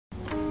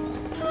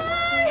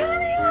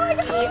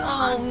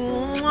Oh,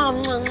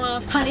 mwah, mwah,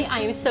 mwah. Honey, I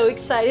am so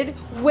excited.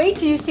 Wait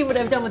till you see what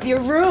I've done with your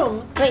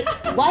room. Wait,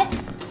 what?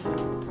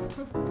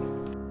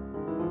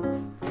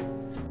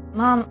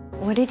 Mom,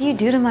 what did you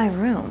do to my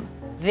room?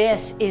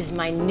 This is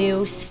my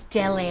new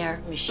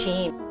Stellaire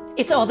machine.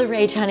 It's all the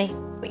rage, honey.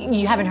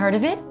 You haven't heard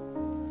of it?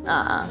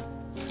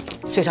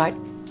 Sweetheart,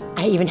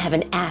 I even have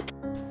an app.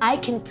 I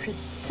can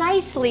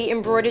precisely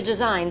embroider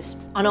designs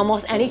on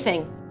almost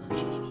anything.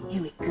 Okay, baby,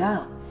 here we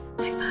go.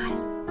 High five.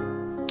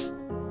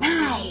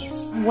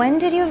 Nice. When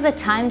did you have the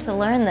time to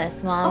learn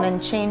this, Mom,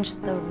 and change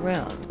the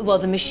room? Well,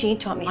 the machine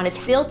taught me on its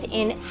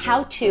built-in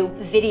how-to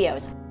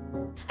videos.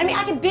 I mean,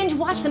 I can binge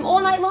watch them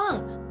all night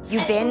long. You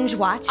binge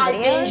watch videos? I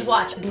binge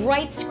watch.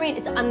 Bright screen,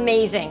 it's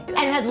amazing. And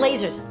it has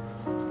lasers.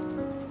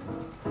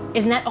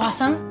 Isn't that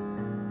awesome?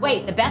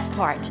 Wait, the best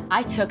part,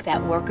 I took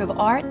that work of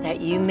art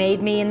that you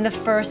made me in the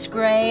first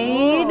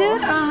grade,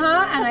 and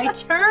I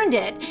turned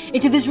it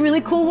into this really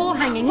cool wall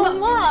hanging. Look.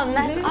 Mom,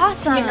 that's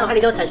awesome. Yeah, no, honey,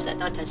 don't touch that,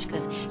 don't touch it,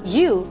 because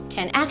you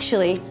can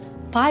actually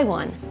buy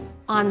one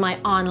on my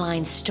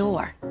online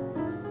store.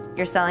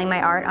 You're selling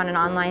my art on an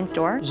online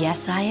store?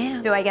 Yes, I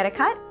am. Do I get a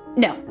cut?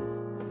 No.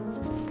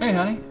 Hey,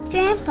 honey.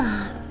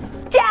 Grandpa.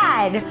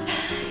 Dad!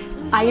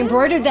 I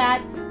embroidered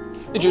that.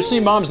 Did you see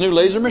Mom's new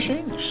laser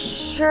machine?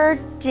 Sure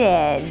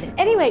did.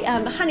 Anyway,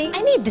 honey,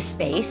 I need the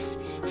space,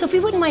 so if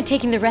you wouldn't mind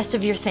taking the rest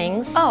of your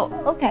things. Oh,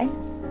 okay.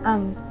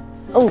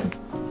 Oh,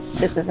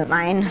 this isn't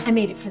mine. I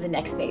made it for the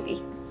next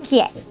baby.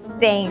 Yeah,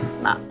 thanks,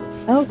 Mom.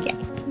 Okay.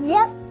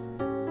 Yep.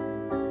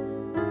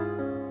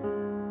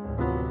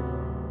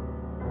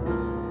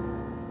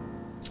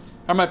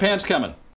 Are my pants coming?